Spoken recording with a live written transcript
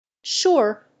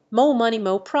Sure, Mo Money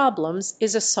Mo Problems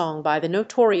is a song by the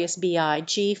notorious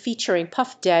B.I.G. featuring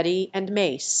Puff Daddy and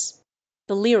Mace.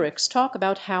 The lyrics talk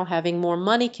about how having more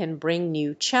money can bring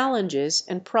new challenges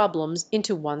and problems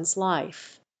into one's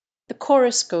life. The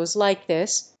chorus goes like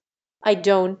this: I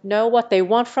don't know what they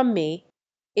want from me.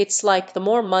 It's like the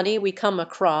more money we come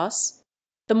across,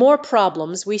 the more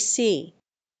problems we see.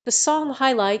 The song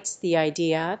highlights the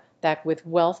idea that with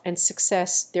wealth and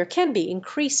success there can be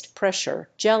increased pressure,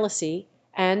 jealousy,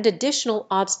 and additional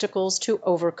obstacles to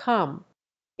overcome.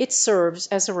 It serves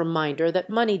as a reminder that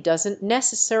money doesn't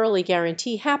necessarily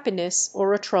guarantee happiness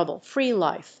or a trouble-free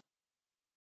life.